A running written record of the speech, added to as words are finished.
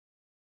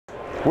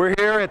We're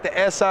here at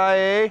the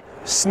SIA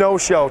Snow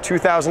Show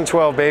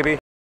 2012, baby.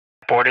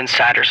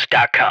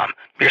 SnowboardInsiders.com,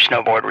 your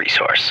snowboard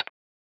resource.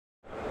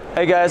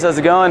 Hey guys, how's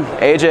it going?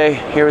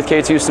 AJ here with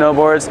K2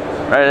 Snowboards,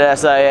 right at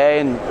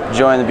SIA, and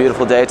enjoying the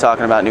beautiful day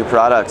talking about new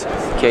product,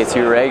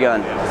 K2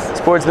 Raygun.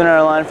 This board's been in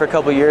our line for a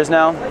couple years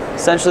now,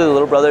 essentially the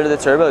little brother to the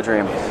Turbo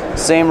Dream.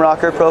 Same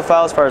rocker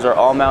profile as far as our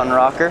all-mountain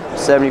rocker,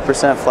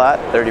 70% flat,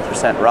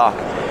 30% rock.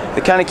 The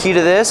kind of key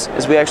to this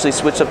is we actually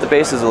switched up the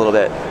bases a little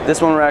bit.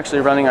 This one we're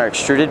actually running our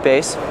extruded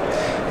base,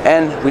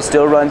 and we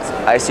still run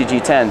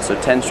ICG 10,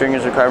 so 10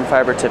 stringers of carbon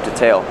fiber tip to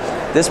tail.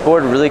 This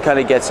board really kind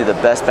of gets you the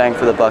best bang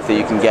for the buck that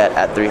you can get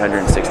at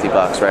 360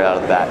 bucks right out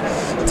of the bat.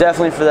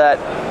 Definitely for that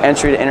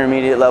entry to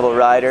intermediate level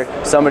rider,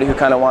 somebody who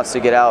kind of wants to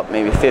get out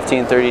maybe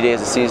 15, 30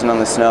 days a season on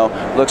the snow,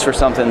 looks for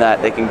something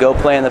that they can go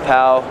play in the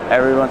POW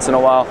every once in a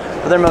while,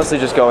 but they're mostly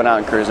just going out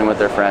and cruising with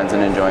their friends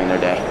and enjoying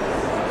their day.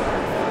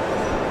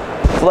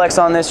 Flex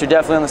on this, you're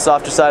definitely on the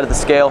softer side of the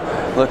scale,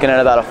 looking at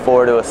about a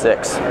 4 to a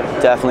 6.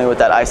 Definitely with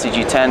that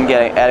ICG 10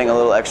 adding a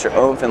little extra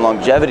oomph and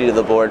longevity to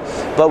the board,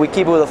 but we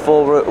keep it with a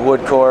full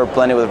wood core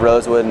blended with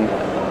rosewood and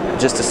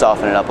just to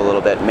soften it up a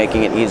little bit,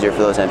 making it easier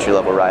for those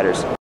entry-level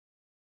riders.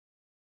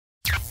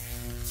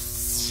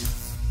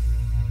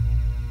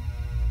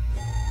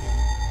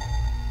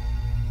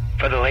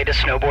 For the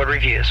latest snowboard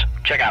reviews,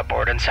 check out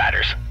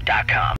SnowboardInsiders.com.